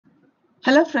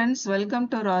Hello friends, welcome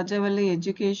to Rajavalli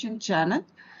Education channel.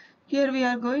 Here we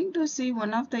are going to see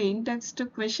one of the in-text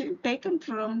question taken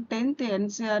from 10th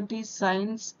NCERT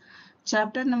Science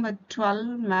Chapter number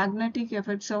 12, Magnetic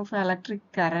Effects of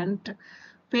Electric Current,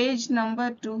 page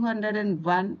number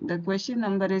 201. The question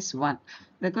number is 1.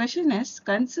 The question is,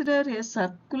 consider a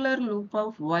circular loop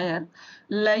of wire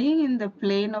lying in the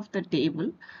plane of the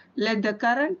table. Let the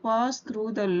current pass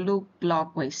through the loop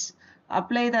clockwise.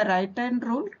 Apply the right-hand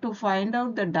rule to find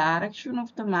out the direction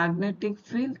of the magnetic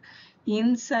field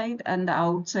inside and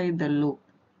outside the loop.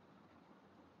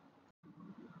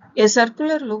 A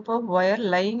circular loop of wire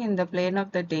lying in the plane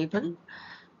of the table.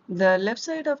 The left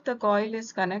side of the coil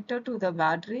is connected to the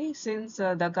battery since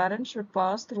the current should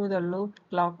pass through the loop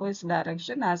clockwise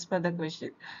direction as per the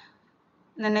question.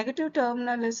 The negative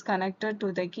terminal is connected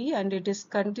to the key and it is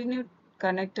continued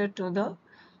connected to the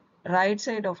right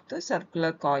side of the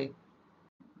circular coil.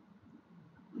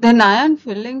 Then iron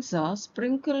fillings are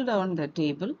sprinkled on the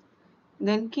table.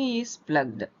 Then key is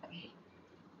plugged.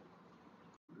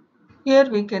 Here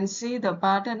we can see the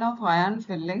pattern of iron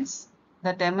fillings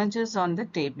that emerges on the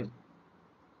table.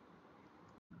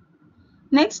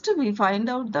 Next, we find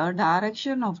out the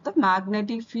direction of the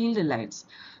magnetic field lines.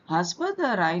 As per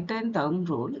the right hand thumb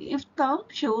rule, if thumb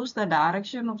shows the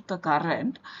direction of the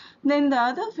current, then the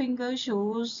other finger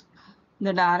shows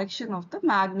the direction of the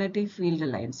magnetic field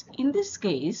lines. In this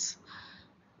case,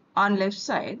 on left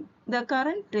side, the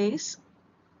current is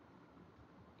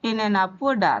in an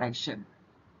upward direction,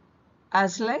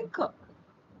 as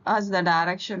the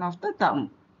direction of the thumb.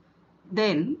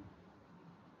 Then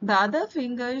the other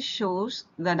finger shows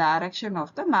the direction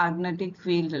of the magnetic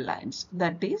field lines.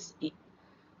 That is,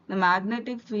 the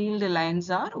magnetic field lines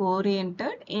are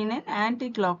oriented in an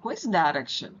anti-clockwise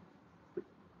direction.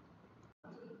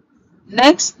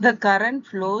 Next, the current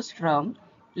flows from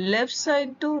left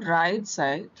side to right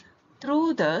side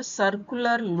through the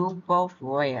circular loop of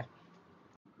wire.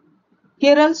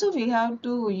 Here also we have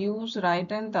to use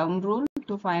right and thumb rule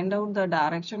to find out the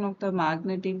direction of the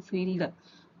magnetic field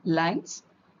lines.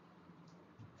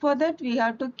 For that we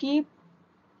have to keep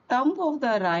thumb of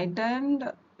the right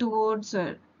hand towards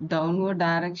a downward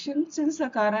direction since the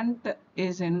current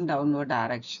is in downward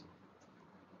direction.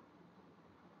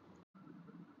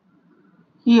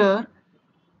 Here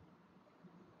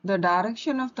the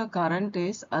direction of the current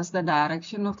is as the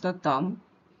direction of the thumb.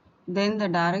 Then the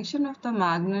direction of the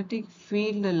magnetic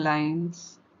field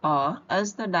lines are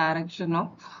as the direction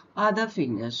of other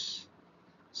fingers.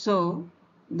 So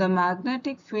the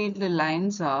magnetic field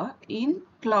lines are in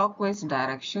clockwise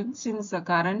direction since the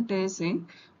current is in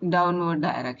downward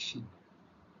direction.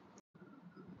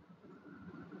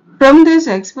 From this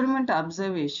experiment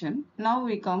observation, now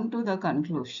we come to the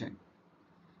conclusion.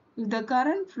 If the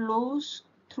current flows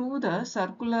through the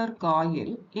circular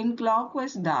coil in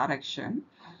clockwise direction,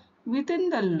 within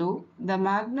the loop, the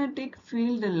magnetic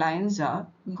field lines are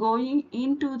going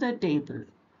into the table.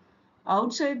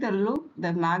 Outside the loop,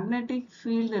 the magnetic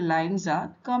field lines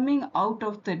are coming out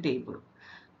of the table.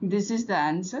 This is the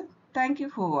answer. Thank you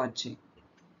for watching.